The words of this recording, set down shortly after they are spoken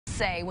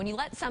say when you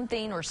let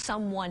something or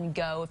someone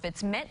go, if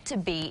it's meant to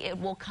be, it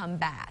will come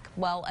back.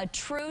 Well, a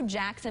true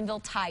Jacksonville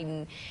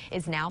Titan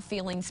is now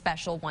feeling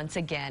special once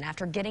again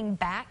after getting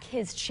back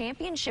his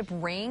championship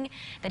ring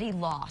that he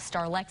lost.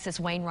 Our Alexis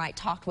Wainwright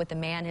talked with the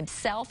man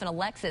himself. And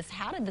Alexis,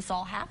 how did this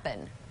all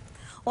happen?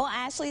 Well,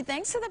 Ashley,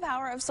 thanks to the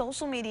power of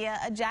social media,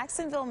 a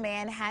Jacksonville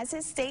man has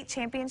his state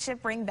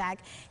championship ring back.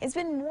 It's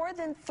been more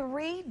than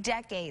 3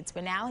 decades,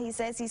 but now he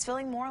says he's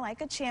feeling more like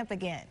a champ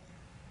again.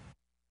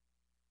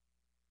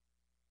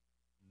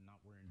 Not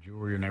wearing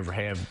jewelry, or never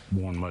have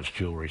worn much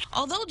jewelry.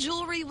 Although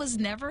jewelry was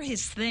never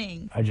his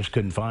thing, I just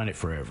couldn't find it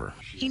forever.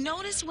 he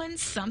noticed when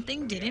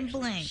something didn't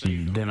blink.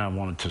 And then I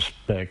wanted to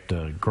suspect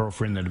a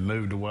girlfriend that had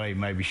moved away.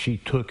 Maybe she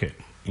took it,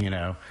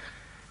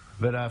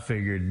 But I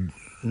figured,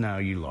 no,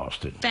 you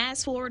lost it.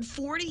 Fast forward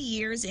 40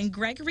 years, and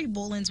Gregory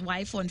Boland's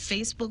wife on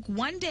Facebook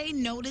one day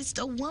noticed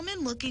a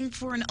woman looking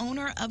for an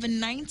owner of a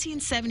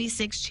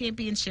 1976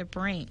 championship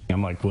ring.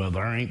 I'm like, well,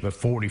 there ain't but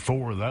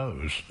 44 of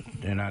those,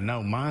 and I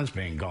know mine's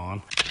been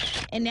gone.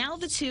 And now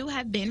the two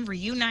have been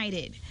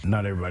reunited.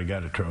 Not everybody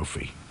got a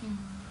trophy,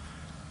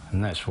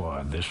 and that's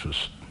why this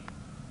was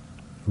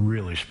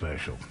really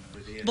special.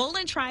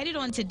 Boland tried it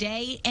on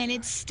today, and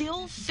it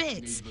still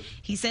fits.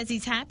 He says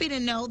he's happy to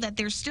know that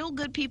there's still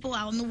good people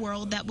out in the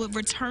world that would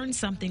return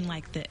something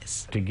like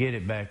this. To get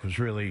it back was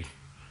really,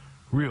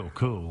 real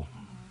cool.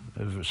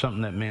 It was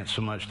something that meant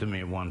so much to me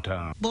at one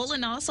time.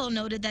 Boland also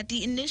noted that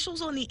the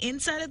initials on the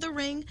inside of the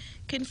ring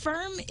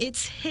confirm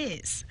it's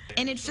his.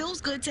 And it feels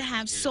good to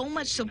have so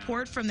much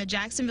support from the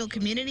Jacksonville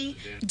community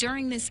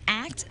during this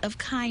act of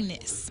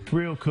kindness. It's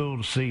real cool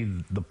to see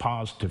the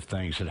positive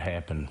things that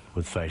happen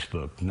with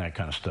Facebook and that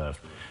kind of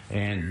stuff.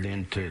 And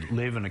then to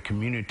live in a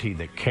community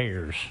that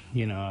cares,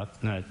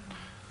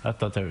 I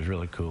thought that was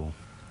really cool.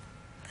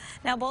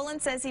 Now,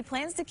 Boland says he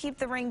plans to keep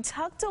the ring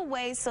tucked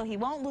away so he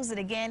won't lose it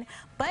again,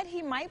 but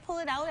he might pull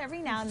it out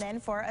every now and then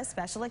for a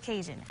special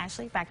occasion.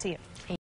 Ashley, back to you.